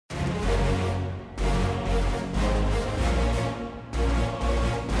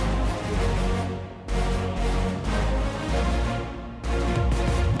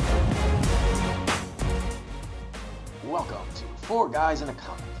Four Guys in a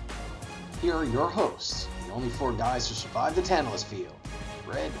Comic. Here are your hosts, the only four guys who survived the Tantalus Field: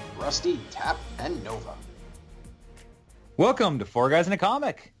 Red, Rusty, Tap, and Nova. Welcome to Four Guys in a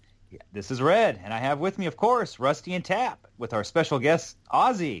Comic. This is Red, and I have with me, of course, Rusty and Tap, with our special guest,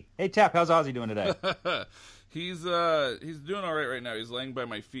 Ozzy. Hey, Tap, how's Ozzy doing today? He's doing all right now. He's laying by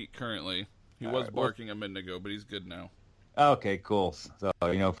my feet currently. He was barking a minute ago, but he's good now. Okay, cool. So,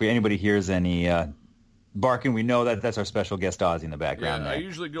 if anybody hears any barking, we know that that's our special guest, Ozzy, in the background. Yeah, I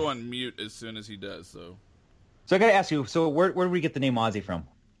usually go on mute as soon as he does, so I got to ask you, so where did we get the name Ozzy from?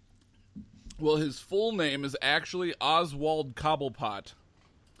 Well, his full name is actually Oswald Cobblepot.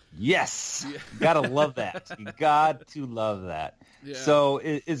 Yes! Yeah. Gotta love that. You got to love that. Yeah. So,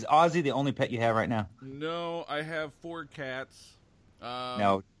 is Ozzy the only pet you have right now? No, I have 4 cats.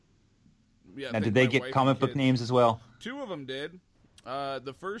 Now, did they get comic book names as well? 2 of them did.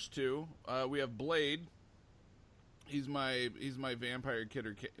 The first 2, we have Blade. He's my vampire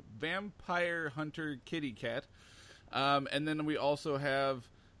hunter kitty cat. And then we also have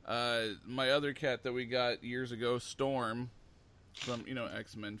my other cat that we got years ago, Storm, from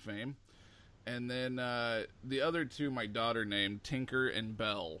X-Men fame. And then the other 2 my daughter named Tinker and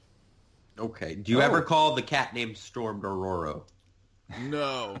Belle. Okay. Do you ever call the cat named Storm Dororo?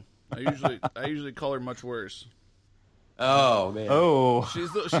 No. I usually call her much worse. Oh man! Oh,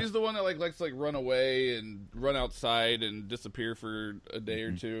 she's the one that likes to run away and run outside and disappear for a day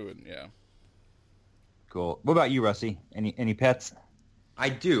or two, and yeah. Cool. What about you, Rusty? Any pets? I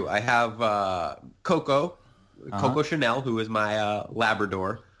do. I have Coco Chanel, who is my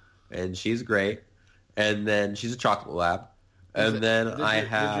Labrador, and she's great. And then she's a chocolate lab. And then I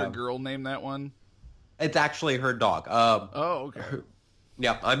have. Did your girl name that one? It's actually her dog. Oh, okay.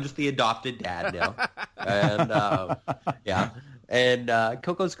 Yeah, I'm just the adopted dad now. And, yeah. And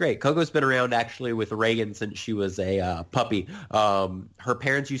Coco's great. Coco's been around, actually, with Reagan since she was a puppy. Her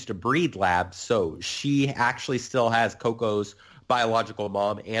parents used to breed labs, so she actually still has Coco's biological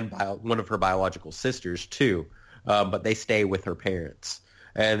mom and one of her biological sisters, too. But they stay with her parents.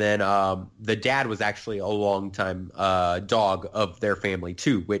 And then the dad was actually a long-time dog of their family,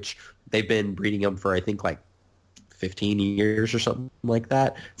 too, which they've been breeding him for, I think, 15 years or something like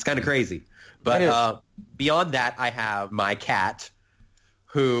that. It's kind of crazy. But beyond that, I have my cat,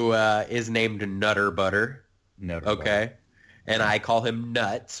 who is named Nutter Butter. Okay. And I call him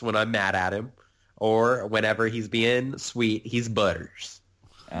Nuts when I'm mad at him. Or whenever he's being sweet, he's Butters.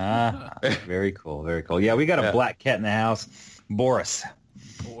 Ah, very cool, very cool. Yeah, we got a black cat in the house. Boris.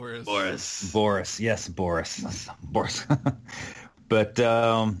 Yes, Boris. But,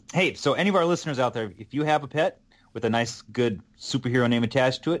 hey, so any of our listeners out there, if you have a pet with a nice, good superhero name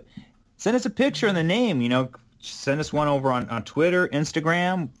attached to it, send us a picture and the name, send us one over on Twitter,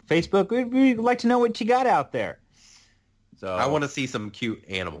 Instagram, Facebook. We'd like to know what you got out there. So I want to see some cute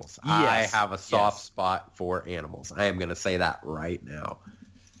animals. Yes, I have a soft spot for animals. I am going to say that right now.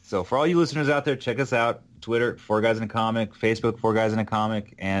 So for all you listeners out there, check us out. Twitter, 4 Guys in a Comic, Facebook, 4 Guys in a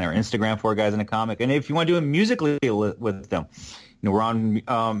Comic, and our Instagram, 4 Guys in a Comic. And if you want to do it musically with them, we're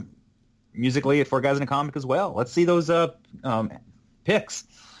on musically at 4 Guys in a Comic as well. Let's see those pics.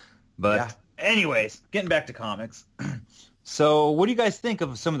 But anyways, getting back to comics. So what do you guys think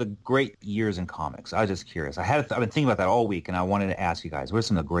of some of the great years in comics? I was just curious. I've been thinking about that all week, and I wanted to ask you guys, what are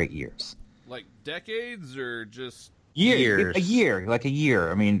some of the great years? Like decades or just... Years. A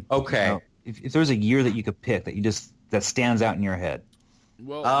year. I mean, okay. If there's a year that you could pick that stands out in your head.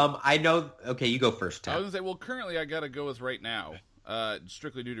 Well, I know. Okay, you go first, Tom. I was going to say, well, currently I got to go with right now,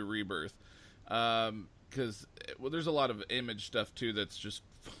 strictly due to Rebirth. Because, there's a lot of Image stuff, too, that's just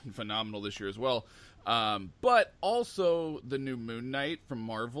phenomenal this year as well. But also the new Moon Knight from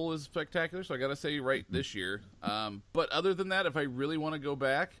Marvel is spectacular, so I got to say this year. But other than that, if I really want to go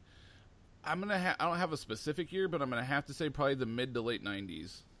back, I don't have a specific year, but I'm going to have to say probably the mid to late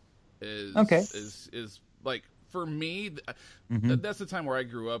 90s is like, for me, that's the time where I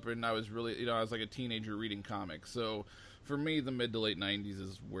grew up, and I was really, I was like a teenager reading comics. So for me, the mid to late 90s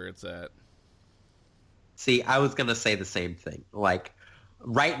is where it's at. See, I was going to say the same thing. Like,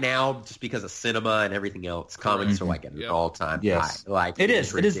 right now, just because of cinema and everything else, comics are like at an all-time high. Like, it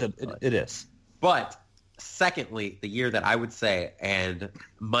is. But secondly, the year that I would say, and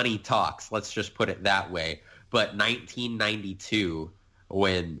money talks, let's just put it that way, but 1992,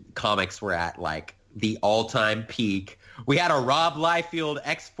 when comics were at like the all-time peak, we had a Rob Liefeld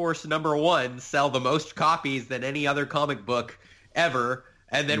X-Force #1 sell the most copies than any other comic book ever,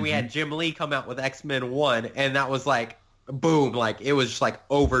 and then we had Jim Lee come out with X-Men 1, and that was like, boom, like it was just like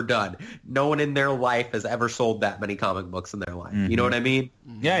overdone. No one in their life has ever sold that many comic books in their life. You know what I mean?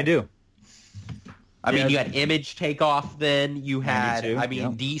 Yeah, I do. I mean, you had Image take off then. You had,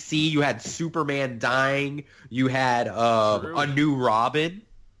 92, DC, you had Superman dying. You had a new Robin.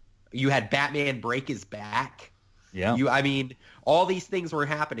 You had Batman break his back. Yeah. All these things were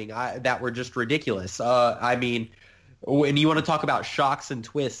happening that were just ridiculous. When you want to talk about shocks and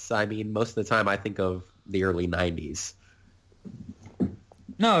twists, most of the time I think of the early 90s.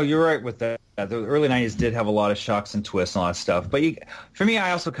 No, you're right with that. The early 90s did have a lot of shocks and twists and a lot of stuff. But for me,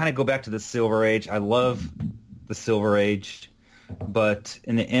 I also kind of go back to the Silver Age. I love the Silver Age. But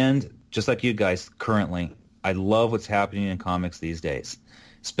in the end, just like you guys currently, I love what's happening in comics these days.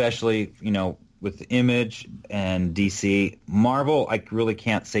 Especially, with Image and DC. Marvel, I really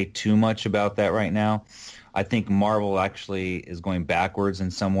can't say too much about that right now. I think Marvel actually is going backwards in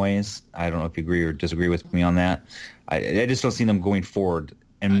some ways. I don't know if you agree or disagree with me on that. I just don't see them going forward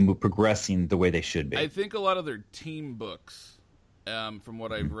and progressing the way they should be. I think a lot of their team books, from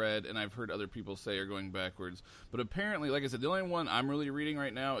what I've read and I've heard other people say, are going backwards. But apparently, like I said, the only one I'm really reading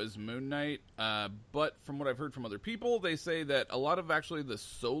right now is Moon Knight. But from what I've heard from other people, they say that a lot of actually the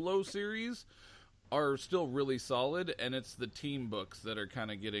solo series are still really solid, and it's the team books that are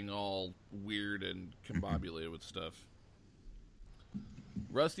kind of getting all weird and combobulated with stuff.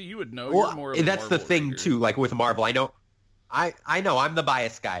 Rusty, you would know. Well, you're more of a that's Marvel the thing reader. too. Like with Marvel, I know I'm the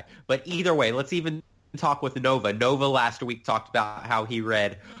biased guy, but either way, let's even talk with Nova. Nova last week talked about how he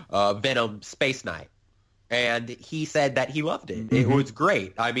read Venom Space Knight. And he said that he loved it. It was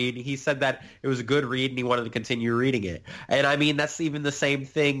great. He said that it was a good read and he wanted to continue reading it. And that's even the same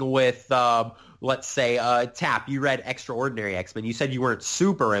thing with, let's say, Tap. You read Extraordinary X-Men. You said you weren't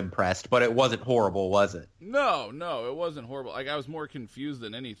super impressed, but it wasn't horrible, was it? No, it wasn't horrible. Like, I was more confused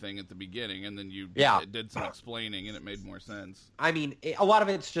than anything at the beginning, and then you did some explaining, and it made more sense. A lot of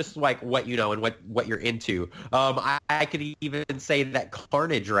it's just like what you know and what you're into. I could even say that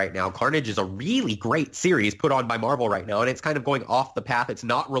Carnage right now. Carnage is a really great series put on by Marvel right now, and it's kind of going off the path. It's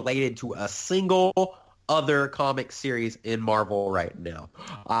not related to a single other comic series in Marvel right now.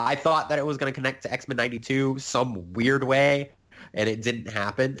 I thought that it was going to connect to X-Men 92 some weird way, and it didn't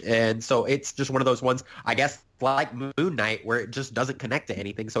happen. And so it's just one of those ones, I guess, like Moon Knight, where it just doesn't connect to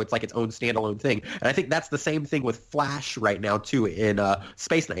anything. So it's like its own standalone thing. And I think that's the same thing with Flash right now, too, in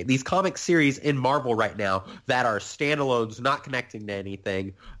Space Knight. These comic series in Marvel right now that are standalones, not connecting to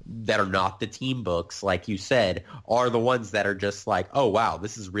anything, that are not the team books, like you said, are the ones that are just like, oh, wow,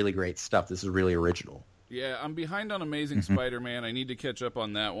 this is really great stuff. This is really original. Yeah, I'm behind on Amazing Spider-Man. I need to catch up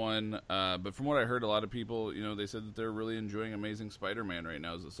on that one. But from what I heard, a lot of people, they said that they're really enjoying Amazing Spider-Man right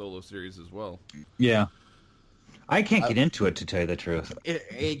now as a solo series as well. Yeah. I can't get into it, to tell you the truth.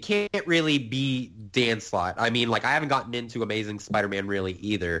 It can't really be Dan Slott. I haven't gotten into Amazing Spider-Man really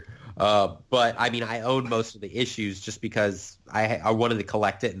either. But, I own most of the issues just because I wanted to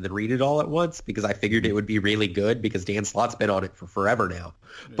collect it and then read it all at once because I figured it would be really good because Dan Slott's been on it for forever now.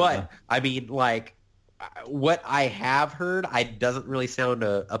 Yeah. But, what I have heard, doesn't really sound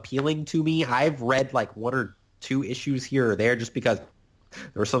appealing to me. I've read like one or two issues here or there just because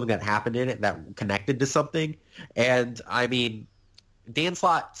there was something that happened in it that connected to something. And Dan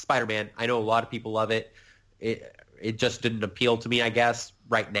Slott Spider-Man, I know a lot of people love it. It just didn't appeal to me, I guess,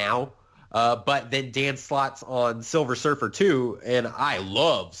 right now. But then Dan Slott's on Silver Surfer too, and I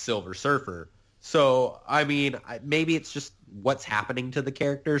love Silver Surfer. So, maybe it's just what's happening to the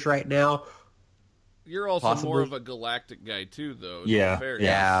characters right now. You're also more of a galactic guy too, though. Yeah,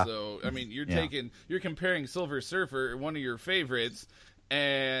 yeah. So you're comparing Silver Surfer, one of your favorites,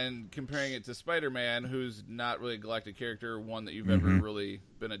 and comparing it to Spider-Man, who's not really a galactic character, one that you've ever really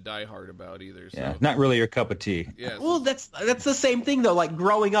been a diehard about either. So. Yeah, not really your cup of tea. Yeah. Well, that's the same thing though. Like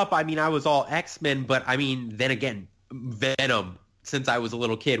growing up, I was all X-Men, but then again, Venom, since I was a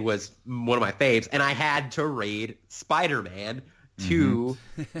little kid, was one of my faves, and I had to read Spider-Man to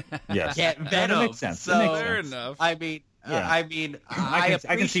get Venom. That makes sense. So fair enough. I can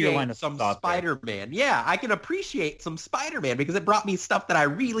see your line of some thought Spider-Man. Yeah, I can appreciate some Spider-Man because it brought me stuff that I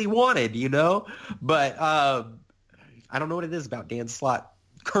really wanted, But I don't know what it is about Dan Slott,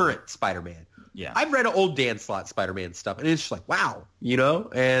 current Spider-Man. Yeah, I've read old Dan Slott Spider-Man stuff, and it's just like, wow,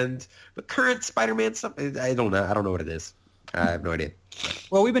 but current Spider-Man stuff, I don't know. I don't know what it is. I have no idea.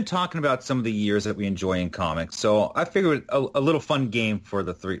 Well, we've been talking about some of the years that we enjoy in comics, so I figured a little fun game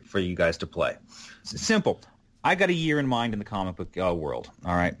for you guys to play. It's simple. I got a year in mind in the comic book world.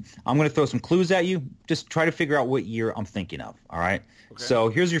 All right, I'm going to throw some clues at you. Just try to figure out what year I'm thinking of. All right. Okay. So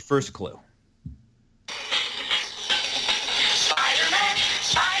here's your first clue. Spider-Man,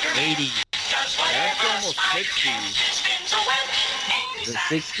 80. That's almost 60s. The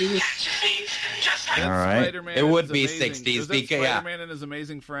 60s? All right. Spider-Man It would and be his amazing- 60s Was that because, yeah. Spider-Man and his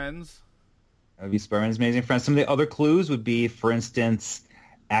Amazing Friends? That would be Spider-Man's Amazing Friends. Some of the other clues would be, for instance,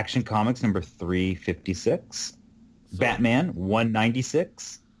 Action Comics number 356, Batman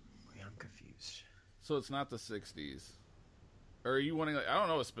 196. I'm confused. So it's not the 60s. Or are you wanting, like, I don't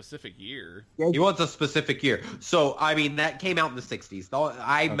know, a specific year? He wants a specific year. So, I mean, that came out in the 60s.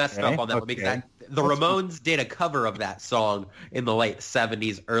 I messed up on that one because the Ramones did a cover of that song in the late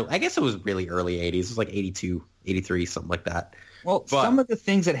 70s. I guess it was really early 80s. It was like 82, 83, something like that. Well, some of the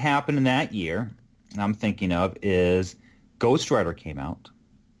things that happened in that year I'm thinking of is Ghost Rider came out.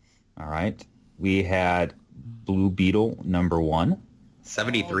 All right. We had Blue Beetle number 1.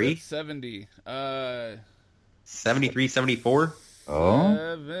 73? 70. 73, 74? Oh.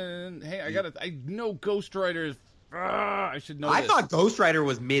 7. Hey, I know Ghost Rider. I should know I this. thought Ghost Rider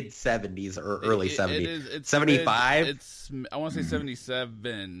was mid-70s or early 70s. It's 75? I want to say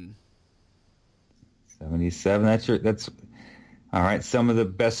 77. 77. That's all right. Some of the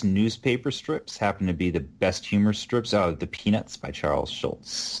best newspaper strips happen to be the best humor strips. Oh, The Peanuts by Charles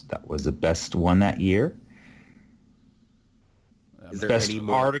Schulz. That was the best one that year. Is there Best any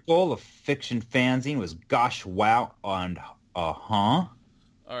more? article of fiction fanzine was Gosh Wow on All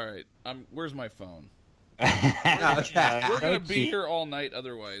right. Where's my phone? Okay. We're going to be here all night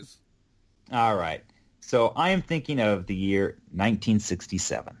otherwise. All right. So I am thinking of the year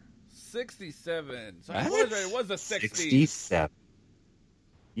 1967. 67. So What? it was a 60. 67.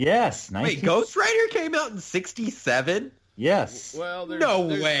 Yes. Wait, Ghost Rider came out in 67? Yes. Well, No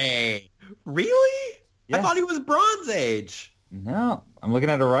way. Really? Yeah. I thought he was Bronze Age. No, I'm looking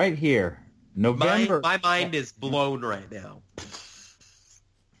at it right here. November. My mind is blown right now.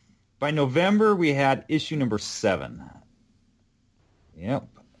 By November, we had issue number 7. Yep.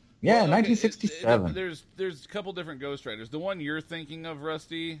 Yeah, Well, okay, 1967. There's a couple different Ghost Riders. The one you're thinking of,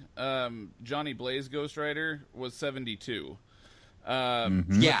 Rusty, Johnny Blaze Ghost Rider, was 72.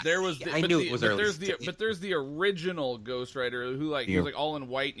 Yeah, there was. I knew it was early. But there's the original Ghost Rider who he was like all in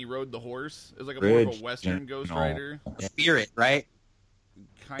white and he rode the horse. It was like a more of a Western Ghost Rider. Spirit, right?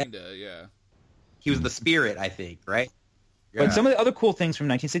 Kinda, yeah. He was the Spirit, I think, right? But some of the other cool things from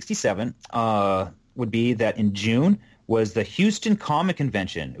 1967 would be that in June was the Houston Comic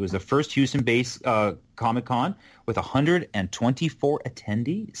Convention. It was the first Houston-based Comic-Con with 124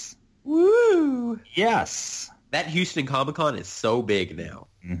 attendees. Woo! Yes. That Houston Comic Con is so big now.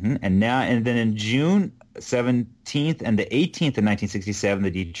 Mm-hmm. And then in June 17th and the 18th of 1967,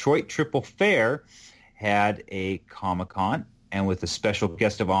 the Detroit Triple Fair had a Comic-Con, and with a special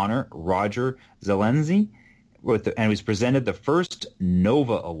guest of honor, Roger Zelensky, and it was presented the first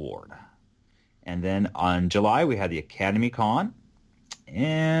Nova Award. And then on July, we had the Academy Con.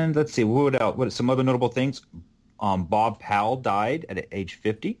 And let's see, what are some other notable things? Bob Powell died at age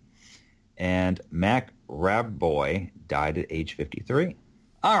 50. And Mac Rabboy died at age 53.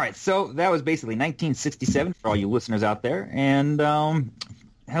 All right, so that was basically 1967 for all you listeners out there. And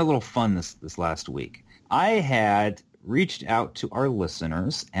had a little fun this last week. I had reached out to our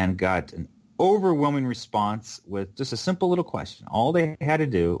listeners and got an overwhelming response with just a simple little question. All they had to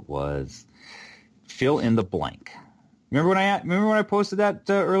do was fill in the blank. Remember when I posted that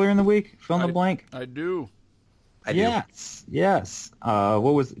earlier in the week? Fill in the blank. I do. I do. Yes.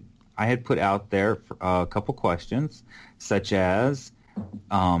 I had put out there a couple questions, such as,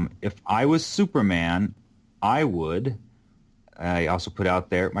 if I was Superman, I would. I also put out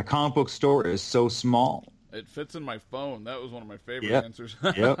there, my comic book store is so small. It fits in my phone. That was one of my favorite Yep. answers.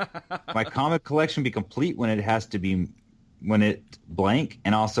 Yep. My comic collection be complete when it blank.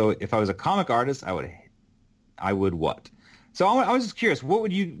 And also, if I was a comic artist, I would what? So I was just curious, what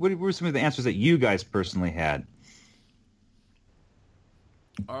were some of the answers that you guys personally had?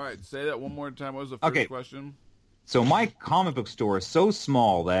 All right, say that one more time. What was the first question? So my comic book store is so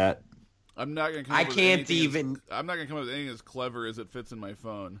small that I'm not going to come I up with can't anything even- I'm not going to come up with anything as clever as it fits in my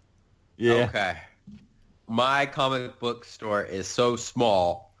phone. yeah. Okay. My comic book store is so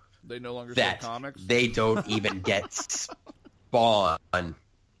small They no longer sell that comics. they don't even get Spawn.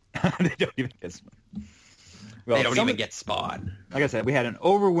 They don't even get. Well, They don't even get Spawn. Like I said, we had an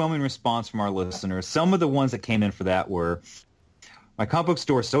overwhelming response from our listeners. Some of the ones that came in for that were, my comic book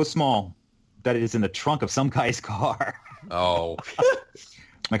store is so small that it is in the trunk of some guy's car. Oh.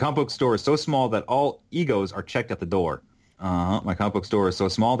 My comic book store is so small that all egos are checked at the door. My comic book store is so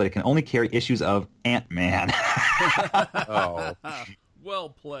small that it can only carry issues of Ant-Man. Oh. Well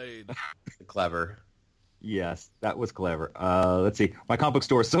played. Clever. Yes, that was clever. Let's see. My comic book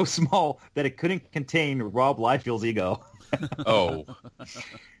store is so small that it couldn't contain Rob Liefeld's ego. Oh.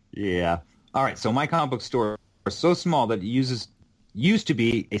 Yeah. All right, so my comic book store is so small that it used to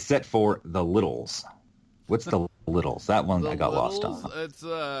be a set for the littles. What's the Littles? That one I got lost on. It's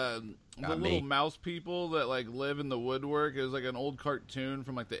the little mouse people that like live in the woodwork. It was like an old cartoon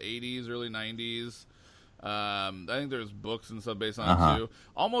from like the 80s, early 90s. I think there's books and stuff based on it too.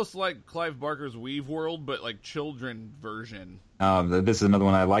 Almost like Clive Barker's Weave World, but like children version. This is another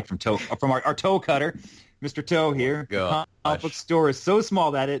one I like from our toe cutter, Mr. Toe here. The comic book store is so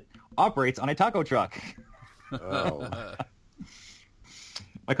small that it operates on a taco truck. Oh.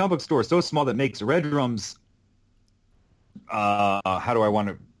 My comic book store is so small that it makes Red Drum's, how do I want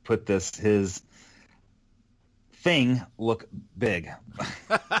to put this, his thing look big.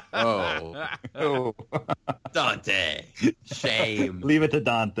 Oh. Dante. Shame. Leave it to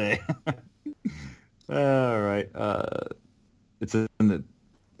Dante. All right. It's in the,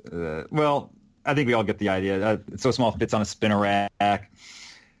 well, I think we all get the idea. It's so small it fits on a spinner rack.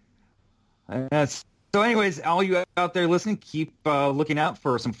 So anyways, all you out there listening, keep looking out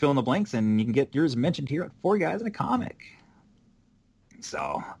for some fill in the blanks, and you can get yours mentioned here at Four Guys in a Comic.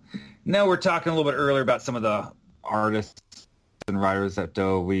 So now we're talking a little bit earlier about some of the artists and writers that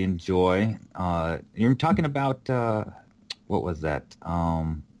we enjoy. You're talking about, what was that?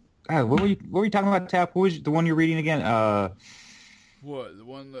 What were you talking about, Tap? What was the one you're reading again? What? The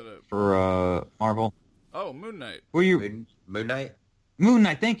one that... For Marvel? Oh, Moon Knight. Were you... Moon Knight? Moon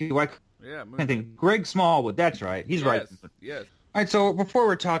Knight, thank you. Yeah, I think Greg Smallwood, that's right. He's right. Yes. All right, so before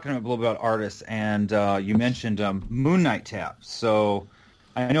we're talking a little about artists, and you mentioned Moon Knight, Tap. So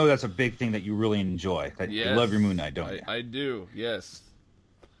I know that's a big thing that you really enjoy. You love your Moon Knight, don't you? I do, yes.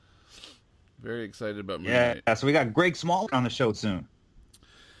 Very excited about Moon Knight. Yeah, so we got Greg Smallwood on the show soon.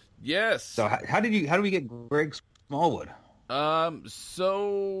 Yes. So how do we get Greg Smallwood?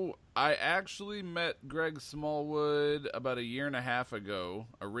 So I actually met Greg Smallwood about a year and a half ago,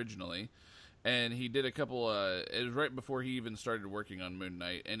 originally, and he did a couple, it was right before he even started working on Moon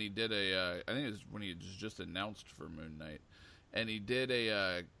Knight, and he did I think it was when he just announced for Moon Knight, and he did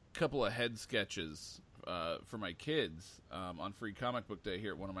a couple of head sketches, for my kids, on Free Comic Book Day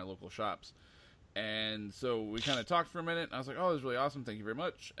here at one of my local shops. And so we kind of talked for a minute, and I was like, oh, this is really awesome, thank you very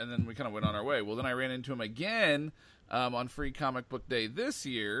much. And then we kind of went on our way. Well, then I ran into him again on Free Comic Book Day this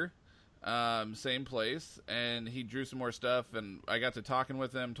year, same place, and he drew some more stuff, and I got to talking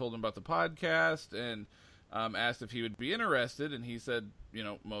with him, told him about the podcast, and asked if he would be interested, and he said,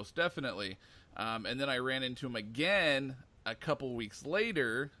 most definitely. And then I ran into him again a couple weeks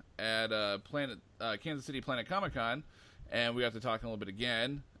later at Kansas City Planet Comic-Con, and we got to talking a little bit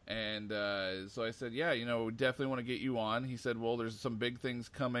again. And so I said, yeah, we definitely want to get you on. He said, well, there's some big things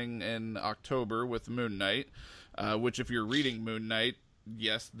coming in October with Moon Knight, which if you're reading Moon Knight,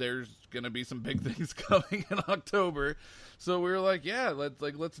 yes, there's going to be some big things coming in October. So we were like, yeah,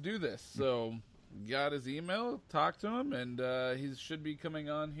 let's do this. So got his email, talked to him, and he should be coming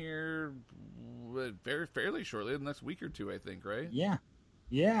on here fairly shortly, the next week or two, I think, right?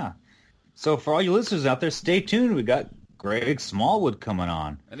 Yeah. So for all you listeners out there, stay tuned. We got Greg Smallwood coming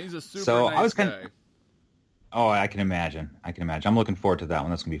on. And he's a super nice guy. Oh, I can imagine. I'm looking forward to that one.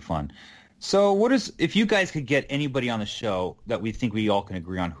 That's going to be fun. So if you guys could get anybody on the show that we think we all can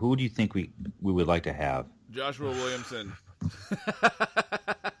agree on, who do you think we would like to have? Joshua Williamson.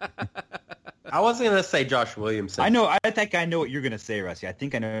 I wasn't going to say Josh Williamson. I know. I think I know what you're going to say, Rusty. I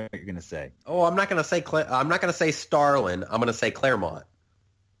think I know what you're going to say. Oh, I'm not going to say Starlin. I'm going to say Claremont.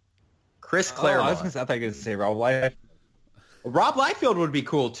 Chris Claremont. I thought you were going to say Rob Liefeld. Rob Liefeld would be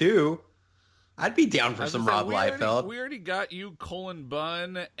cool too. I'd be down for some Rob Liefeld. We already got you, Colin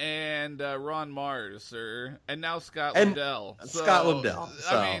Bunn, and Ron Mars, sir, and now Scott Lobdell. Scott Lobdell.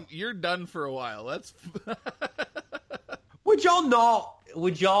 So. I mean, you're done for a while. That's. Would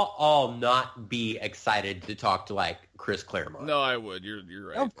y'all all not be excited to talk to like Chris Claremont? No, I would. You're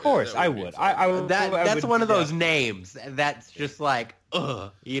right. Of course, I would. I would. That's one of those names that's just like,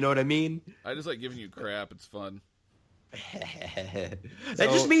 you know what I mean? I just like giving you crap. It's fun. That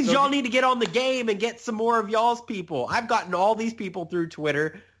just means y'all need to get on the game and get some more of y'all's people. I've gotten all these people through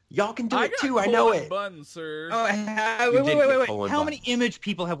Twitter. Y'all can do it too. I know it. Bun, sir. Oh, wait. How many Image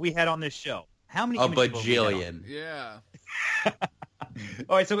people have we had on this show? How many? A bajillion. Yeah.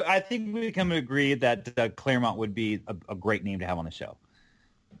 All right, so I think we come to agree that Claremont would be a great name to have on the show.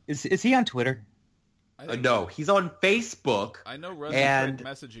 Is he on Twitter? No, he's on Facebook. I know Russ tried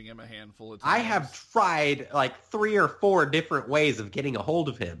messaging him a handful of times. I have tried like 3 or 4 different ways of getting a hold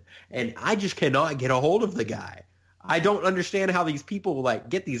of him, and I just cannot get a hold of the guy. I don't understand how these people like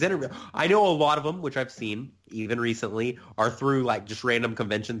get these interviews. I know a lot of them, which I've seen even recently, are through like just random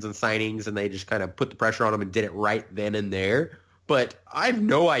conventions and signings, and they just kind of put the pressure on them and did it right then and there. But I have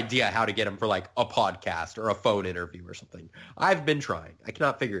no idea how to get them for like a podcast or a phone interview or something. I've been trying. I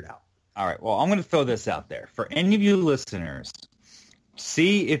cannot figure it out. All right. Well, I'm going to throw this out there. For any of you listeners,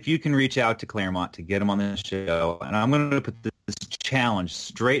 see if you can reach out to Claremont to get him on the show. And I'm going to put this challenge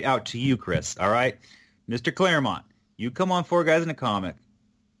straight out to you, Chris. All right? Mr. Claremont, you come on Four Guys in a Comic.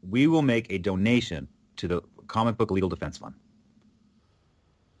 We will make a donation to the Comic Book Legal Defense Fund.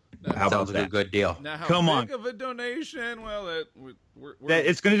 How about Sounds like that? a good deal. Now, how Come big on. of a donation? Well,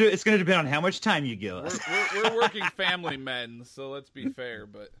 It's going to depend on how much time you give us. we're working family men, so let's be fair.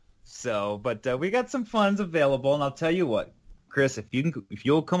 But We got some funds available, and I'll tell you what, Chris, if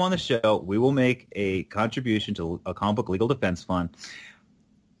you'll come on the show, we will make a contribution to a Comic Book Legal Defense Fund.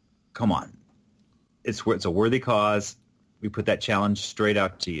 Come on, it's a worthy cause. We put that challenge straight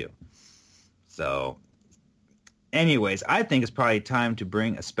out to you. So, anyways, I think it's probably time to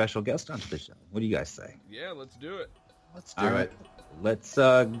bring a special guest onto the show. What do you guys say? yeah, let's do it. Let's do it. Let's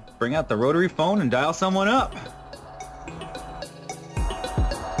bring out the rotary phone and dial someone up.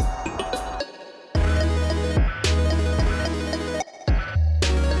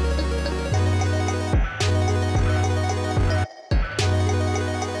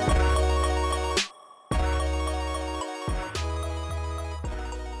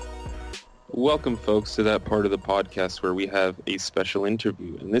 Welcome, folks, to that part of the podcast where we have a special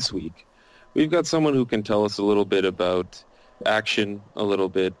interview. And this week, we've got someone who can tell us a little bit about action, a little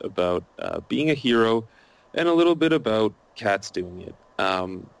bit about being a hero, and a little bit about cats doing it.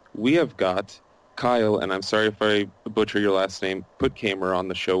 We have got Kyle, and I'm sorry if I butcher your last name, Puttkamer on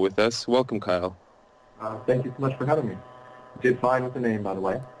the show with us. Welcome, Kyle. Thank you so much for having me. Did fine with the name, by the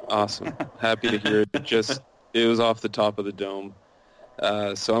way. Awesome. Happy to hear it. It was off the top of the dome.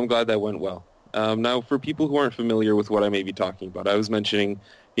 So I'm glad that went well. Now, for people who aren't familiar with what I may be talking about, I was mentioning,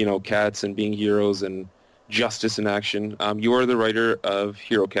 cats and being heroes and justice in action. You are the writer of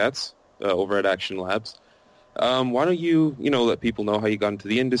Hero Cats over at Action Labs. Why don't you, let people know how you got into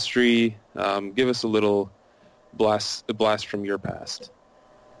the industry? Give us a little blast from your past.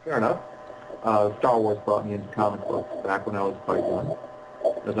 Fair enough. Star Wars brought me into comic books back when I was quite young,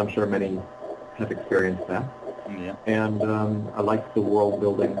 as I'm sure many have experienced that. Yeah. And I liked the world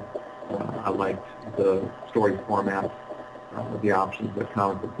building. I liked the story format, the options that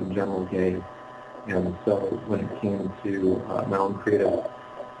comic books in general gave. And so when it came to my own creative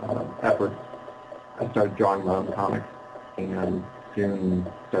efforts, I started drawing my own comics and soon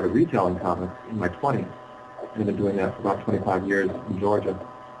started retailing comics in my 20s. I've been doing that for about 25 years in Georgia.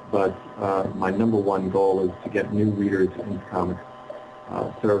 But my number one goal is to get new readers into comics,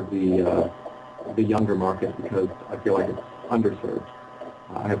 serve the younger market because I feel like it's underserved.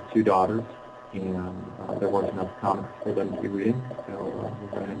 I have two daughters, and there weren't enough comics for them to be reading, so we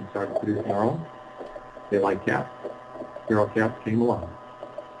went ahead and started producing our own. They like cats. Hero Cats came along,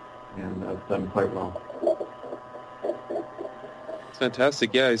 and it's done quite well. It's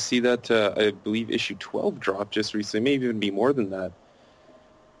fantastic. Yeah, I see that, I believe issue 12 dropped just recently. Maybe even be more than that.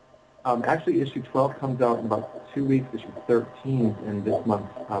 Actually, issue 12 comes out in about 2 weeks. Issue 13 in this month's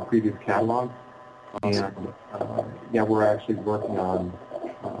previous catalog. Awesome. And, we're actually working on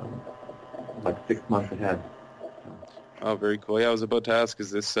like 6 months ahead. Oh, very cool. Yeah, I was about to ask, is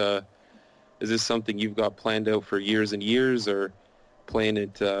this something you've got planned out for years and years, or playing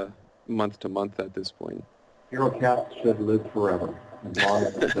it month to month at this point? Hero Cats should live forever. As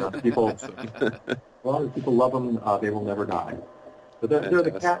long as people love them, they will never die. But they're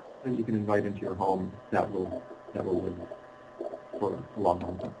the cats that you can invite into your home that will live for a long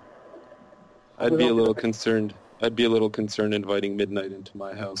time. I'd be a little concerned inviting Midnight into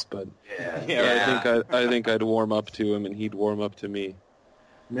my house, but I think I'd warm up to him and he'd warm up to me.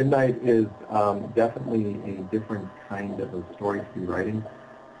 Midnight is definitely a different kind of a story to be writing.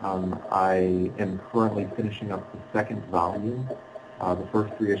 I am currently finishing up the second volume. The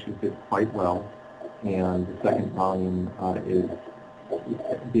first 3 issues did quite well, and the second volume is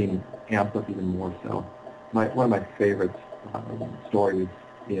being amped up even more so. One of my favorite stories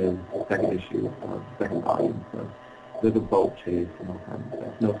is the second issue of the second volume. So there's a boat chase and all kinds of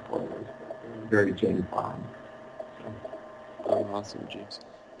stuff. No spoilers. Very James Bond. So. Oh, awesome,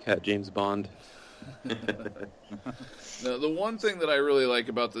 James Bond. Now, the one thing that I really like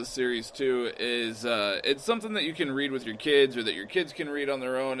about this series, too, is it's something that you can read with your kids or that your kids can read on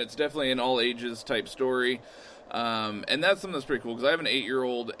their own. It's definitely an all-ages type story. And that's something that's pretty cool because I have an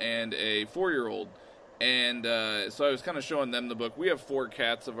 8-year-old and a 4-year-old. And so I was kind of showing them the book. We have 4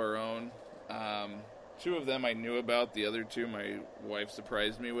 cats of our own. 2 of them I knew about. The other 2 my wife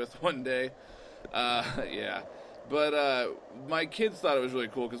surprised me with one day. Yeah. But my kids thought it was really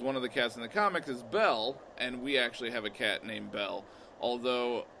cool because one of the cats in the comics is Belle, and we actually have a cat named Belle.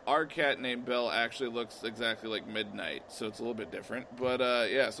 Although our cat named Belle actually looks exactly like Midnight, so it's a little bit different. But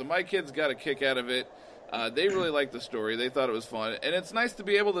so my kids got a kick out of it. They really liked the story. They thought it was fun. And it's nice to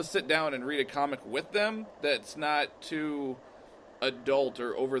be able to sit down and read a comic with them that's not too adult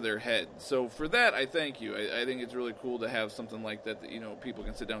or over their head. So for that, I thank you. I think it's really cool to have something like that people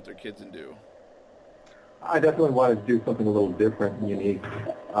can sit down with their kids and do. I definitely wanted to do something a little different and unique.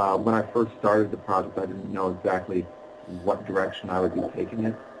 When I first started the project, I didn't know exactly what direction I would be taking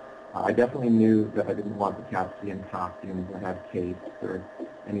it. I definitely knew that I didn't want the cats to be in costumes or have capes or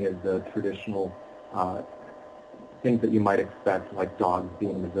any of the traditional things that you might expect, like dogs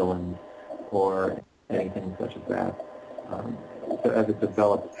being the villains or anything such as that. So as it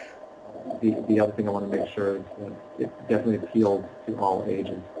developed, the other thing I want to make sure is that it definitely appeals to all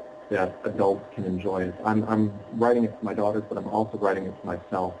ages, that adults can enjoy it. I'm writing it for my daughters, but I'm also writing it for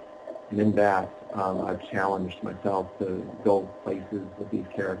myself. And in that, I've challenged myself to go places with these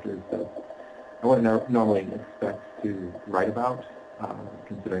characters that I wouldn't normally expect to write about,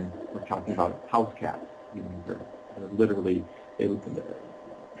 considering we're talking about house cats. They're literally,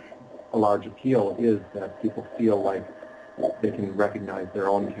 a large appeal is that people feel like they can recognize their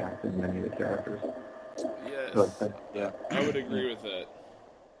own cats in many of the characters. Yes, So I would agree with that.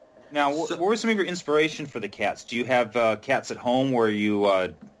 Now, what were some of your inspiration for the cats? Do you have cats at home where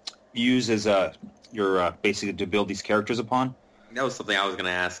you use as your basically to build these characters upon? That was something I was going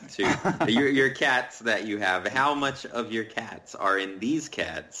to ask too. your cats that you have, how much of your cats are in these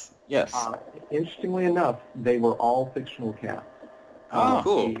cats? Yes. Interestingly enough, they were all fictional cats. Oh,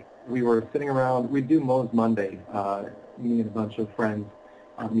 cool. We were sitting around, we'd do Moe's Monday, me and a bunch of friends,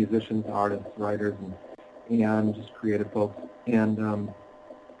 musicians, artists, writers, and just creative folks. And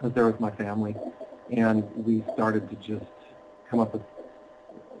I was there with my family, and we started to just come up with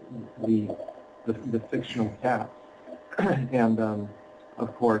the fictional cats. And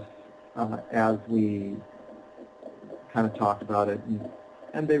of course, as we kind of talked about it,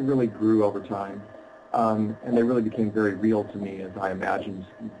 and they really grew over time, and they really became very real to me as I imagined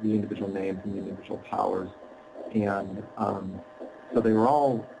the individual names and the individual powers. And so they were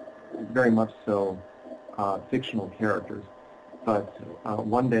all very much so fictional characters. But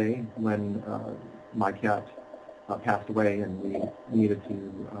one day when my cat passed away and we needed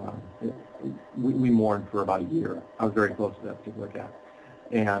to, we mourned for about a year. I was very close to that particular cat.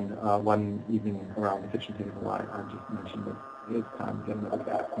 And one evening around the kitchen table, I just mentioned that it's time to get another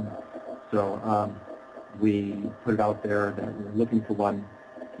cat. And so we put it out there that we were looking for one.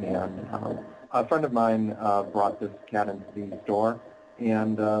 And a friend of mine brought this cat into the store,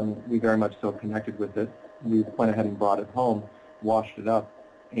 and we very much so connected with it. We went ahead and brought it home, washed it up,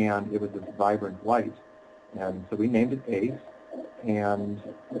 and it was this vibrant white. And so we named it Ace, and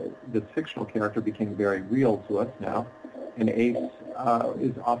this fictional character became very real to us now. And Ace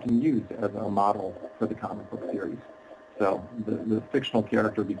is often used as a model for the comic book series. So the fictional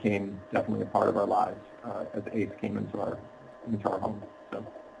character became definitely a part of our lives as Ace came into our home. So.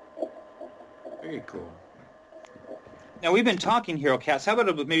 Very cool. Now, we've been talking Hero Cats. How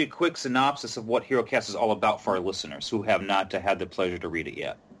about maybe a quick synopsis of what Hero Cats is all about for our listeners who have not had the pleasure to read it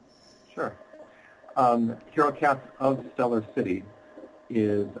yet? Sure. Hero Cats of Stellar City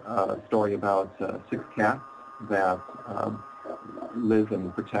is a story about 6 cats that live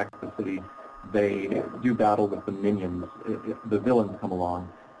and protect the city. They do battle with the minions. The villains come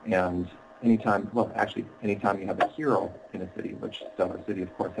along, and anytime you have a hero in a city, which Stellar City,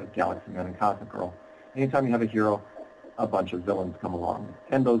 of course, has Galaxy Man and Cosmic Girl, anytime you have a hero, a bunch of villains come along,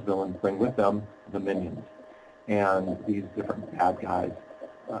 and those villains bring with them the minions. And these different bad guys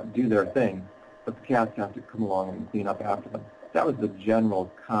do their thing, but the cats have to come along and clean up after them. That was the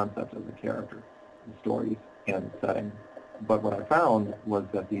general concept of the character, the stories, and the setting. But what I found was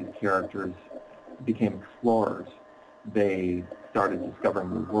that these characters became explorers. They started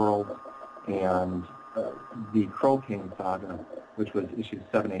discovering new worlds, and the Crow King saga, which was issues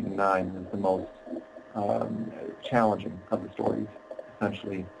 7, 8, and 9, was the most challenging of the stories,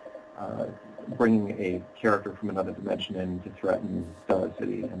 essentially bringing a character from another dimension in to threaten Stellar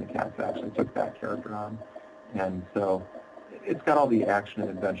City, and the cats actually took that character on. And so it's got all the action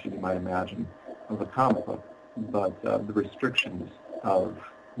and adventure you might imagine of a comic book, but the restrictions of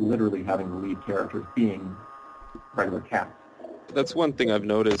literally having the lead characters being regular cats. That's one thing I've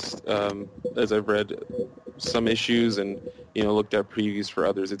noticed as I've read some issues and looked at previews for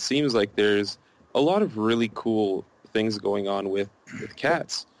others. It seems like there's a lot of really cool things going on with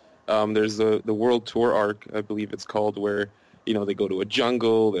cats. There's the World Tour arc, I believe it's called, where they go to a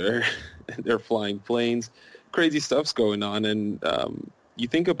jungle, they're flying planes, crazy stuff's going on, and you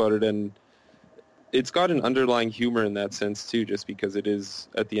think about it, and it's got an underlying humor in that sense too, just because it is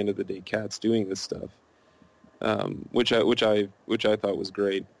at the end of the day cats doing this stuff, which I thought was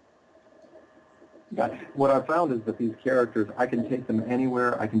great. Yeah. What I've found is that these characters, I can take them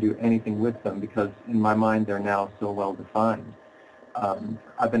anywhere, I can do anything with them, because in my mind they're now so well defined.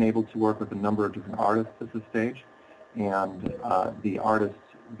 I've been able to work with a number of different artists at this stage, and the artist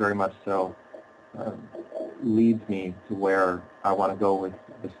very much so leads me to where I want to go with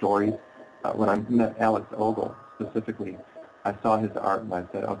the stories. When I met Alex Ogle specifically, I saw his art and I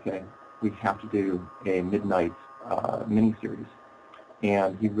said, okay, we have to do a Midnight miniseries.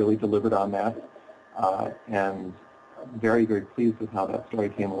 And he really delivered on that, and very, very pleased with how that story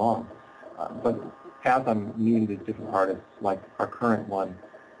came along. But as I'm meeting these different artists, like our current one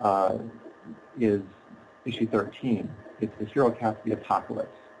is issue 13. It's the Hero Cats the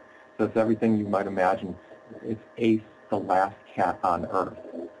Apocalypse. So it's everything you might imagine. It's Ace, the last cat on Earth.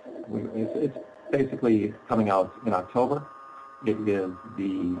 It's basically coming out in October. It is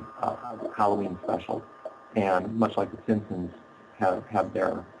the Halloween special, and much like the Simpsons have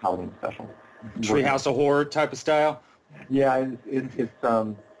their Halloween special. Treehouse of Horror type of style? Yeah, it's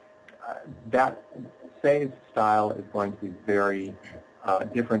that Say's style is going to be very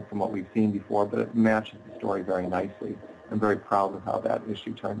different from what we've seen before, but it matches the story very nicely. I'm very proud of how that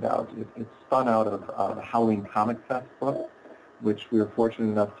issue turned out. It spun out of the Halloween Comic Fest book, which we were fortunate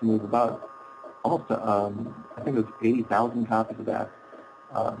enough to move about. Also, I think it was 80,000 copies of that.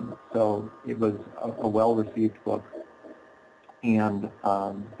 So it was a well-received book. And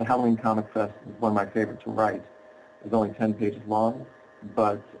the Halloween Comic Fest is one of my favorites to write. It's only 10 pages long,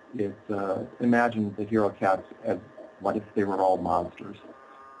 but it imagined the Hero Cats as what if they were all monsters.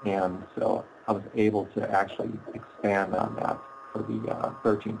 And so I was able to actually expand on that for the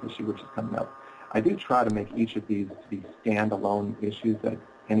 13th issue, which is coming up. I do try to make each of these to be standalone issues that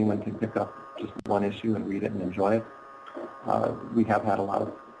anyone can pick up just one issue and read it and enjoy it. We have had a lot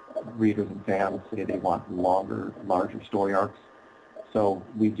of readers and fans say they want longer, larger story arcs. So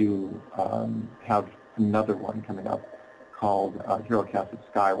we do have another one coming up called Hero Cats of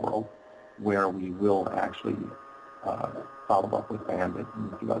Skyworld, where we will actually follow up with Bandit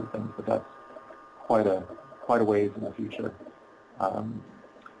and a few other things, but that's quite a ways in the future.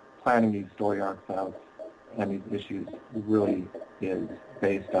 Planning these story arcs out and these issues really is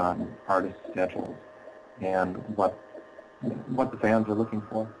based on artist schedules and what the fans are looking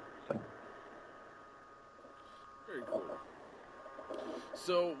for. So. Very cool.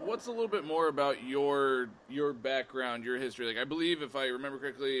 So what's a little bit more about your background, your history? Like, I believe, if I remember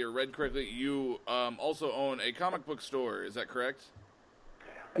correctly or read correctly, you also own a comic book store. Is that correct?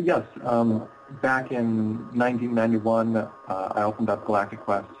 Yes. Back in 1991, I opened up Galactic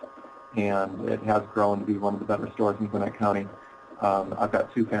Quest, and it has grown to be one of the better stores in Gwinnett County. I've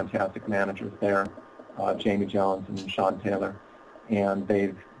got two fantastic managers there, Jamie Jones and Sean Taylor, and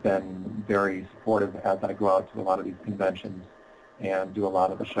they've been very supportive as I go out to a lot of these conventions and do a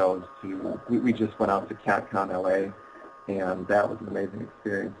lot of the shows. We just went out to CatCon LA, and that was an amazing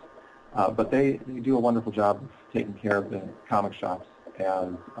experience. But they do a wonderful job of taking care of the comic shops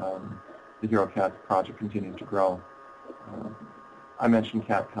as the Hero Cats project continues to grow. I mentioned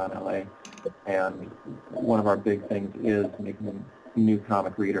CatCon LA, and one of our big things is making them new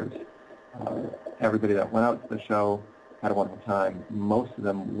comic readers. Everybody that went out to the show had a wonderful time. Most of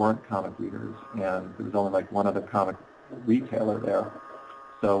them weren't comic readers, and there was only like one other comic retailer there.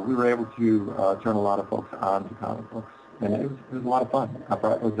 So we were able to turn a lot of folks on to comic books, and it was a lot of fun. I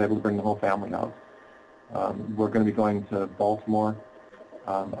was able to bring the whole family out. We're going to be going to Baltimore.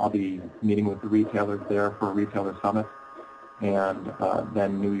 I'll be meeting with the retailers there for a retailer summit, and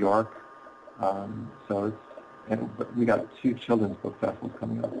then New York. We got two children's book festivals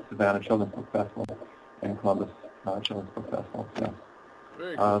coming up: Savannah Children's Book Festival and Columbus Children's Book Festival. So,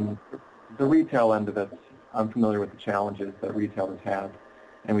 Very cool. The retail end of it, I'm familiar with the challenges that retailers have,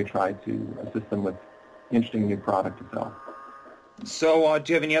 and we try to assist them with interesting new product to sell. So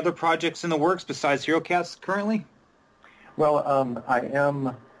do you have any other projects in the works besides Hero Cats currently? Well, I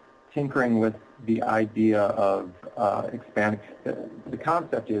am tinkering with the idea of expanding. The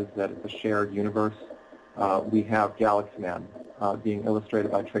concept is that it's a shared universe. We have Galaxy Man being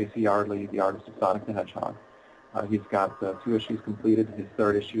illustrated by Tracy Yardley, the artist of Sonic the Hedgehog. He's got 2 issues completed. His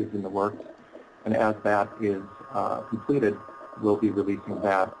 3rd issue is in the works. And as that is completed, we'll be releasing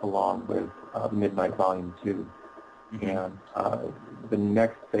that along with the Midnight Volume 2. Mm-hmm. And the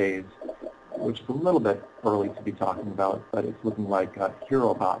next phase, which is a little bit early to be talking about, but it's looking like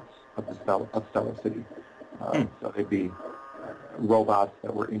Hero Bots of Stellar City. So they'd be robots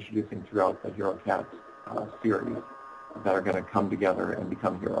that we're introducing throughout the Hero Cats series that are going to come together and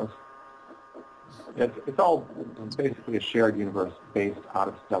become heroes. It's all basically a shared universe based out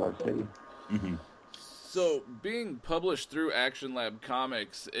of Stellar City. Mm-hmm. So, being published through Action Lab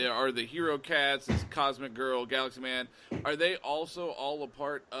Comics, are the Hero Cats, is Cosmic Girl, Galaxy Man, are they also all a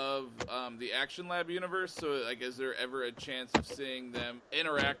part of the Action Lab universe? So, like, is there ever a chance of seeing them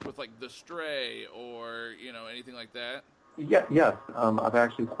interact with, like, The Stray or, anything like that? Yes. I've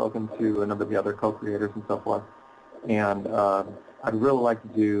actually spoken to a number of the other co-creators and so forth, and I'd really like to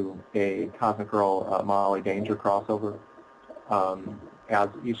do a Cosmic Girl Molly Danger crossover. As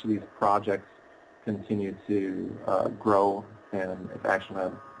each of these projects continue to grow, and if Action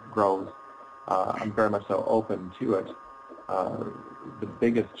Lab grows, I'm very much so open to it. The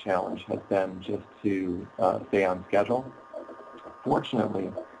biggest challenge has been just to stay on schedule.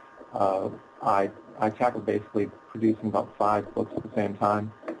 Fortunately, I tackled basically producing about 5 books at the same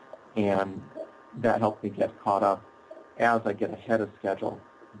time, and that helped me get caught up. As I get ahead of schedule,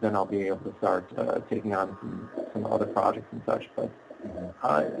 then I'll be able to start taking on some other projects and such. But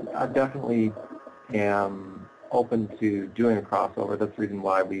I definitely am open to doing a crossover. That's the reason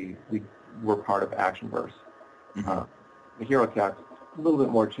why we were part of Actionverse. Mm-hmm. The Hero Cats, a little bit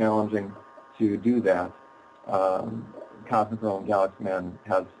more challenging to do that. Cosmic Girl and Galaxy Man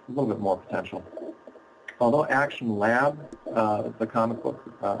has a little bit more potential. Although Action Lab, the comic book,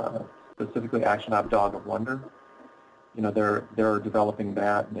 specifically Action Lab Dog of Wonder, they're developing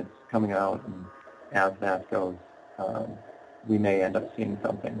that, and it's coming out, and as that goes, we may end up seeing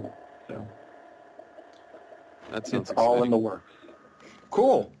something. So That sounds it's all exciting. in the works.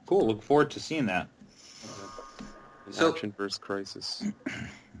 Cool. Look forward to seeing that. An So- Actionverse crisis.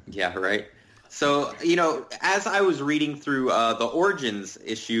 Yeah, right. So, as I was reading through the Origins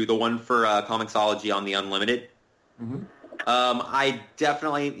issue, the one for Comixology on the Unlimited, Mm-hmm. I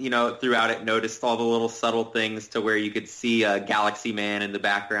definitely, throughout it noticed all the little subtle things to where you could see Galaxy Man in the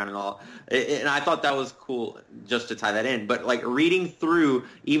background and all. And I thought that was cool just to tie that in. But, like, reading through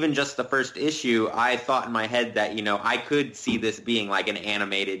even just the first issue, I thought in my head that, I could see this being like an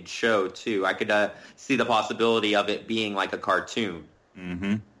animated show, too. I could see the possibility of it being like a cartoon.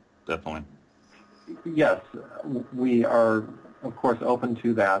 Mm-hmm. Definitely. Yes, we are, of course, open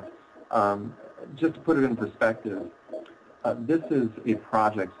to that. Just to put it in perspective, this is a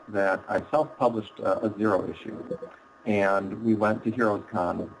project that I self-published a zero issue, and we went to Heroes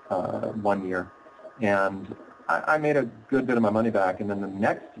Con one year, and I made a good bit of my money back, and then the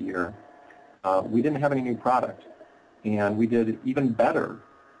next year, we didn't have any new product, and we did even better,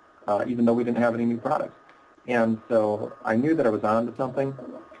 even though we didn't have any new products. And so I knew that I was on to something,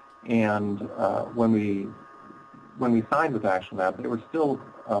 and when we signed with Action Lab, they were still,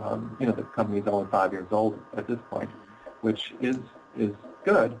 the company's only 5 years old at this point, which is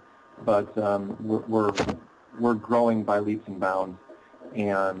good, but we're growing by leaps and bounds,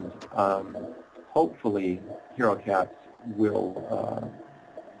 and hopefully Hero Cats will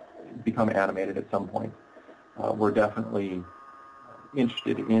become animated at some point. We're definitely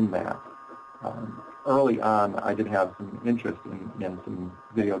interested in that. Early on, I did have some interest in some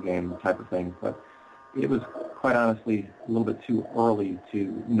video game type of things, but it was quite honestly a little bit too early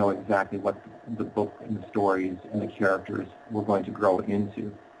to know exactly what the book and the stories and the characters were going to grow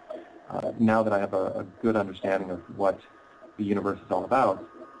into. Now that I have a good understanding of what the universe is all about,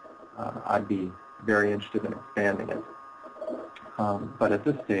 I'd be very interested in expanding it. But at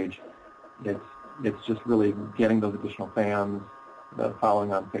this stage, it's just really getting those additional fans, the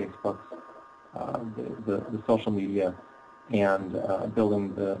following on Facebook, the social media, and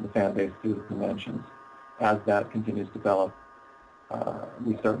building the fan base through the conventions. As that continues to develop,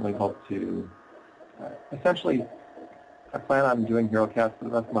 we certainly hope to essentially, I plan on doing Hero Cats for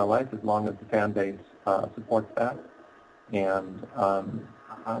the rest of my life as long as the fan base supports that. And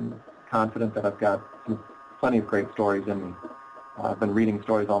I'm confident that I've got plenty of great stories in me. I've been reading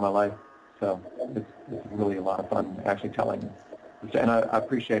stories all my life, so it's really a lot of fun actually telling them. And I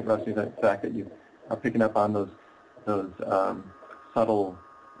appreciate, Rusty, the fact that you are picking up on those subtle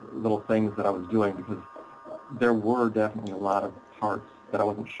little things that I was doing, because there were definitely a lot of parts that I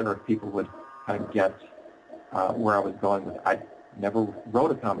wasn't sure if people would kind of get where I was going with. I never wrote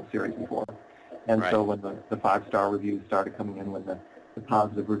a comic series before. And so when the 5-star reviews started coming in, when the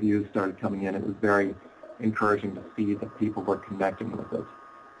positive reviews started coming in, it was very encouraging to see that people were connecting with it.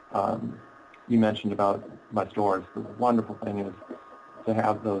 You mentioned about my stores. The wonderful thing is to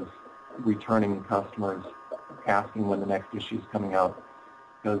have those returning customers asking when the next issue is coming out,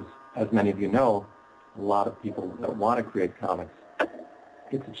 because as many of you know, a lot of people that want to create comics,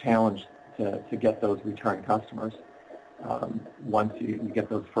 it's a challenge to get those return customers. Once you get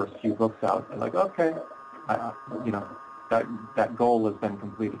those first few books out, they're like, okay, that goal has been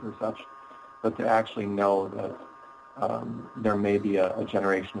completed or such. but to actually know that there may be a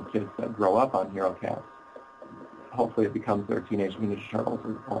generation of kids that grow up on Hero Cats. Hopefully it becomes their Teenage Mutant Ninja Turtles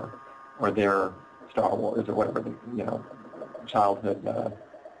or their Star Wars or whatever, childhood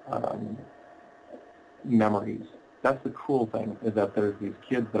memories. That's the cool thing, is that there's these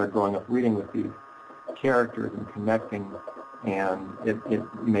kids that are growing up reading with these characters and connecting, and it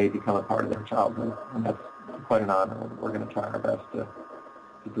may become a part of their childhood, and that's quite an honor, and we're going to try our best to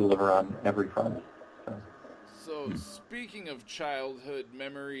deliver on every front. So speaking of childhood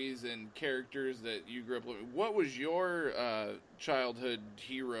memories and characters that you grew up with, what was your childhood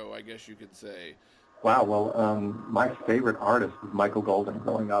hero, I guess you could say? Wow, well, my favorite artist was Michael Golden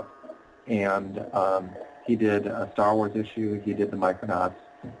growing up, and he did a Star Wars issue, he did the Micronauts,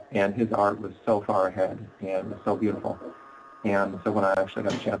 and his art was so far ahead and was so beautiful. And so when I actually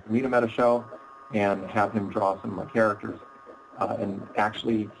got a chance to meet him at a show and have him draw some of my characters, and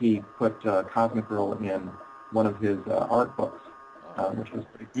actually he put Cosmic Girl in one of his art books, which was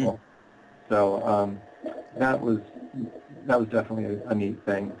pretty cool. So that was definitely a neat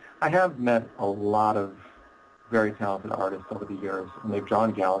thing. I have met a lot of very talented artists over the years, and they've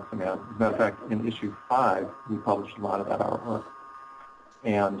drawn Galaxy Man. As a matter of fact, in issue 5, we published a lot of that artwork.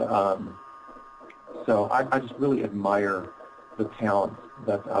 And so I just really admire the talent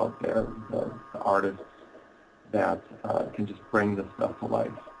that's out there, the artists that can just bring this stuff to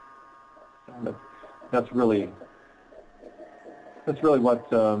life. So that's really what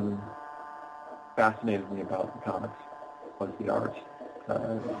fascinated me about the comics, was the art,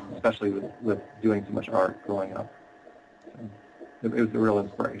 especially with doing so much art growing up. So it was a real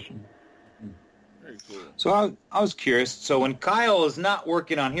inspiration. Very cool. So I was curious. So when Kyle is not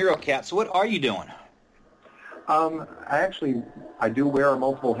working on Hero Cats, what are you doing? I do wear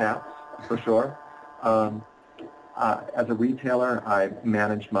multiple hats, for sure. As a retailer, I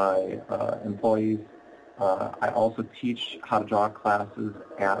manage my employees. I also teach how to draw classes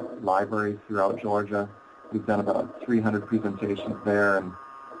at libraries throughout Georgia. We've done about 300 presentations there, and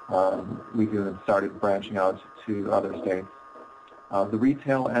we've even started branching out to other states. The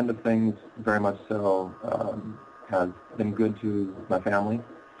retail end of things, very much so, has been good to my family.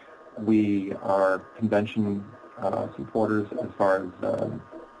 We are convention supporters as far as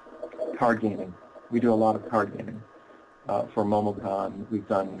card gaming. We do a lot of card gaming. For MomoCon, we've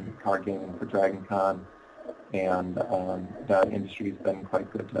done card gaming for Dragon Con, and that industry has been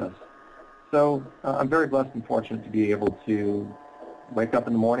quite good to us. So I'm very blessed and fortunate to be able to wake up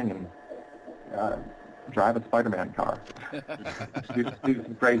in the morning and drive a Spider-Man car, do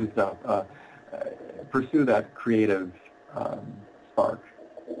some crazy stuff, pursue that creative spark.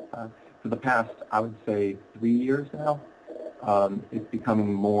 For the past, I would say, 3 years now, it's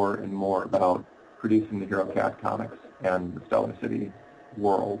becoming more and more about producing the Hero Cat comics and the Stellar City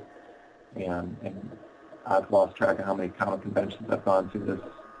world, and I've lost track of how many comic conventions I've gone to this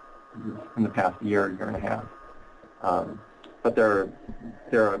in the past year and a half. But they're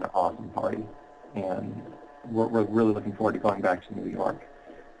an awesome party, and we're really looking forward to going back to New York,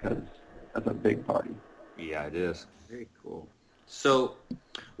 because that's a big party. Yeah, it is. Very cool. So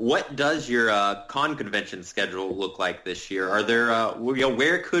what does your con convention schedule look like this year? Are there,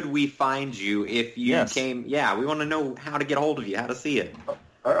 where could we find you if you came? Yeah, we want to know how to get a hold of you, how to see it.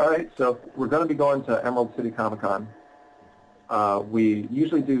 All right, so we're going to be going to Emerald City Comic Con. We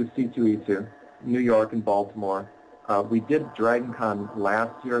usually do C2E2, New York and Baltimore. We did Dragon Con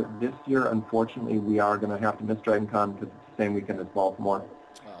last year. This year, unfortunately, we are going to have to miss Dragon Con because it's the same weekend as Baltimore.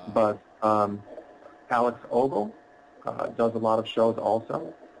 But Alex Ogle does a lot of shows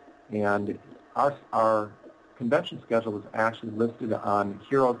also, and our convention schedule is actually listed on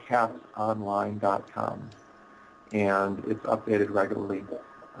HeroCatsOnline.com, and it's updated regularly.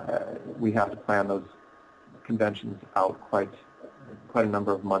 We have to plan those conventions out quite a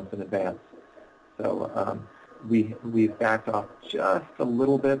number of months in advance. So we've backed off just a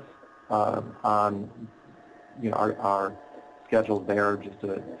little bit on our schedule there, just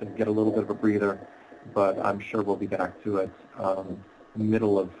to get a little bit of a breather. But I'm sure we'll be back to it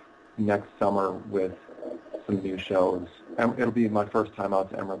middle of next summer with some new shows. It'll be my first time out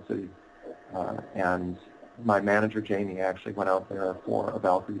to Emerald City, and my manager Jamie actually went out there for a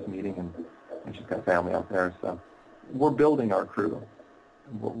Valkyries meeting, and she's got family out there. So we're building our crew.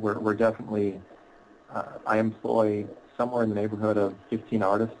 We're definitely. I employ somewhere in the neighborhood of 15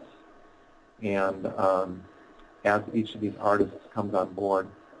 artists, and as each of these artists comes on board,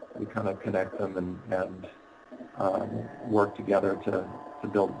 we kind of connect them and work together to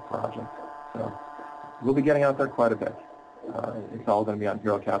build the project. So we'll be getting out there quite a bit. It's all going to be on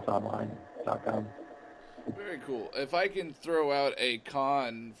HeroCatsOnline.com. Very cool. If I can throw out a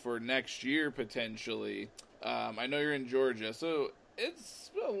con for next year potentially, I know you're in Georgia, so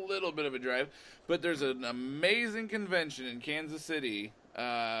it's a little bit of a drive, but there's an amazing convention in Kansas City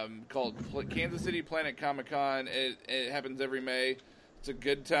called Kansas City Planet Comic-Con. It happens every May. It's a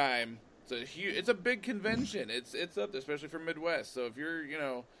good time. It's a big convention. It's up there, especially for Midwest. So if you're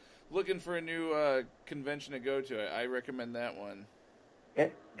looking for a new convention to go to, I recommend that one.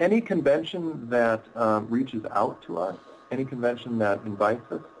 Any convention that reaches out to us, any convention that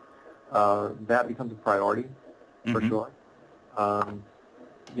invites us, that becomes a priority for sure.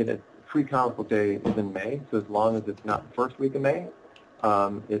 Free Comic Book Day is in May, so as long as it's not the first week of May,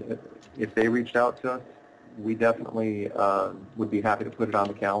 if they reached out to us, we definitely would be happy to put it on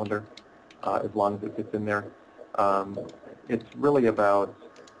the calendar as long as it fits in there. It's really about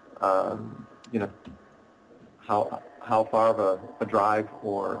how far of a drive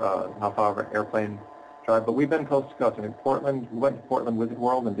or how far of an airplane drive. But we've been coast to coast. I mean, we went to Portland Wizard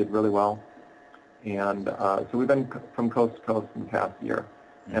World and did really well. And so we've been from coast to coast in the past year.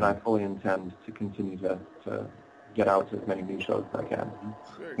 And I fully intend to continue to get out to as many new shows as I can.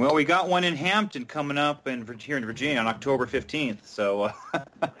 Well, we got one in Hampton coming up here in Virginia on October 15th. So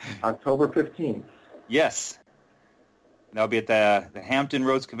October 15th. Yes. That'll be at the Hampton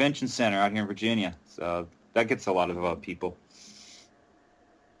Roads Convention Center out here in Virginia. So that gets a lot of people.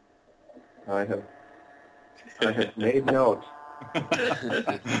 I have made note.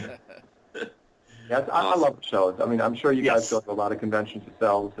 Yes, I love the shows. I mean, I'm sure you guys go to a lot of conventions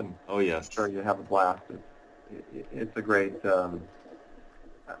yourselves, and I'm sure you have a blast. It's a great.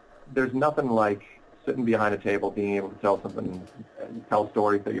 There's nothing like sitting behind a table, being able to tell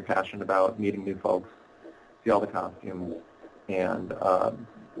stories that you're passionate about, meeting new folks, see all the costumes, and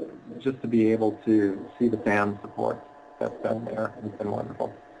just to be able to see the fan support that's been there has been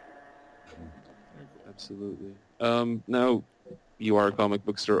wonderful. Absolutely. Now, you are a comic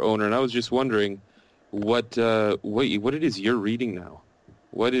book store owner, and I was just wondering what it is you're reading now.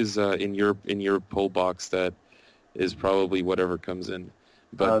 What is in your pull box that is probably whatever comes in?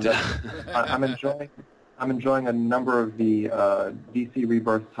 But I'm enjoying a number of the DC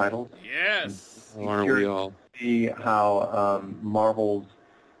Rebirth titles. Yes. Aren't we all? See how Marvel's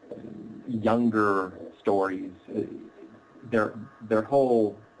younger stories, their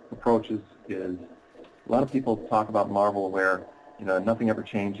whole approach is a lot of people talk about Marvel where nothing ever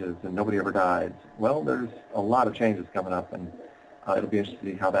changes and nobody ever dies. Well, there's a lot of changes coming up, and it'll be interesting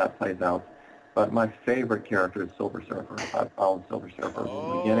to see how that plays out. But my favorite character is Silver Surfer. I've followed Silver Surfer from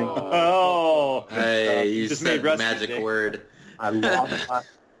the beginning. Oh! Hey, you said the magic word.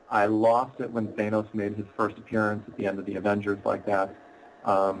 I lost it when Thanos made his first appearance at the end of the Avengers like that.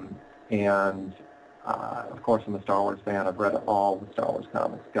 And, of course, I'm a Star Wars fan. I've read all the Star Wars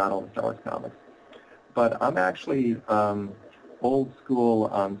comics, got all the Star Wars comics. But I'm actually old school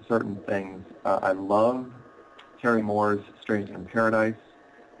on certain things. I love Terry Moore's Stranger in Paradise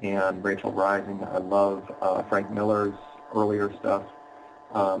and Rachel Rising. I love Frank Miller's earlier stuff.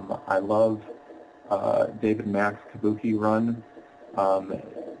 I love David Mack's Kabuki run.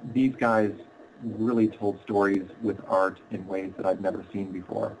 These guys really told stories with art in ways that I've never seen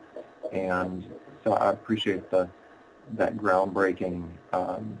before. And so I appreciate that groundbreaking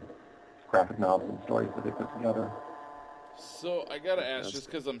graphic novels and stories that they put together. So I gotta ask, just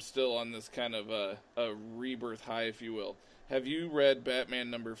because I'm still on this kind of a rebirth high, if you will, have you read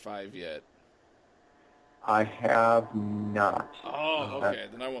Batman #5 yet? I have not. Oh, okay.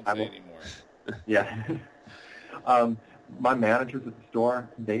 Then I won't say anymore. Yeah. My managers at the store,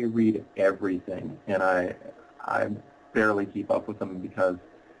 they read everything, and I barely keep up with them because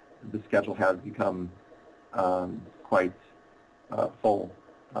the schedule has become quite full.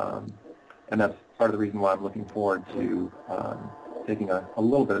 And that's part of the reason why I'm looking forward to taking a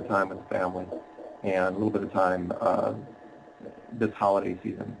little bit of time with the family and a little bit of time this holiday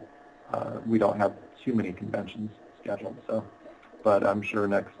season. We don't have too many conventions scheduled, but I'm sure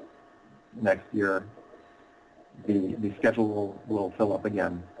next year the schedule will fill up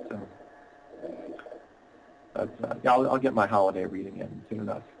again. So, I'll get my holiday reading in soon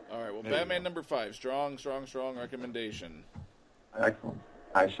enough. All right. Well, Batman #5, strong recommendation. Excellent.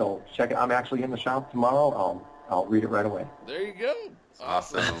 I shall check it. I'm actually in the shop tomorrow. I'll read it right away. There you go.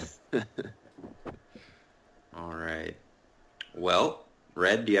 Awesome. All right. Well,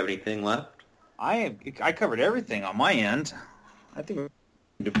 Red, do you have anything left? I covered everything on my end. I think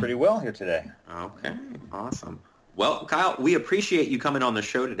we did pretty well here today. Okay. Awesome. Well, Kyle, we appreciate you coming on the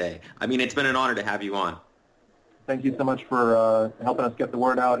show today. I mean, it's been an honor to have you on. Thank you so much for helping us get the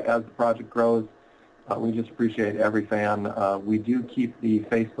word out as the project grows. We just appreciate every fan. We do keep the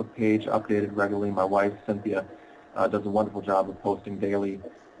Facebook page updated regularly. My wife, Cynthia, does a wonderful job of posting daily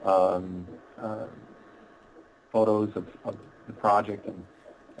photos of the project and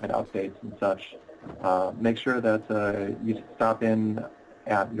updates and such. Make sure that you stop in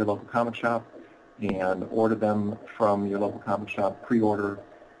at your local comic shop and order them from your local comic shop, pre-order.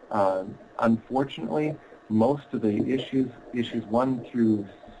 Unfortunately, most of the issues 1 through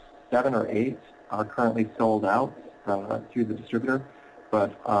 7 or 8, are currently sold out through the distributor,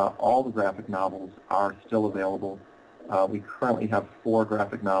 but all the graphic novels are still available. We currently have 4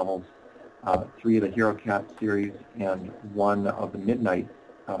 graphic novels, 3 of the Hero Cat series and 1 of the Midnight.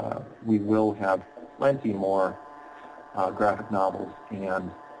 We will have plenty more graphic novels,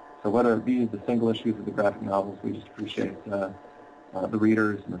 and so whether it be the single issues of the graphic novels, we just appreciate the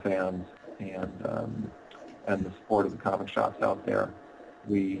readers and the fans and the support of the comic shops out there.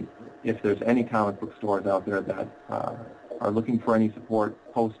 If there's any comic book stores out there that are looking for any support,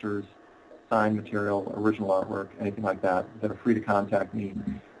 posters, signed material, original artwork, anything like that, they're free to contact me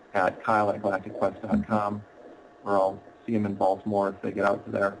at Kyle@GalacticQuest.com, or I'll see them in Baltimore if they get out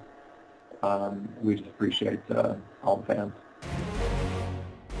to there. We just appreciate all the fans.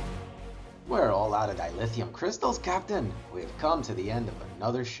 We're all out of dilithium crystals, Captain. We've come to the end of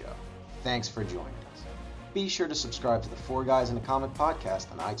another show. Thanks for joining us. Be sure to subscribe to the Four Guys in a Comic podcast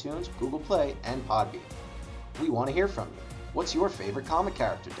on iTunes, Google Play, and Podbean. We want to hear from you. What's your favorite comic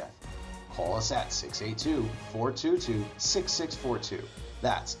character death? Call us at 682-422-6642.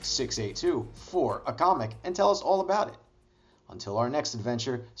 That's 682-4-A-Comic, and tell us all about it. Until our next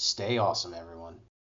adventure, stay awesome, everyone.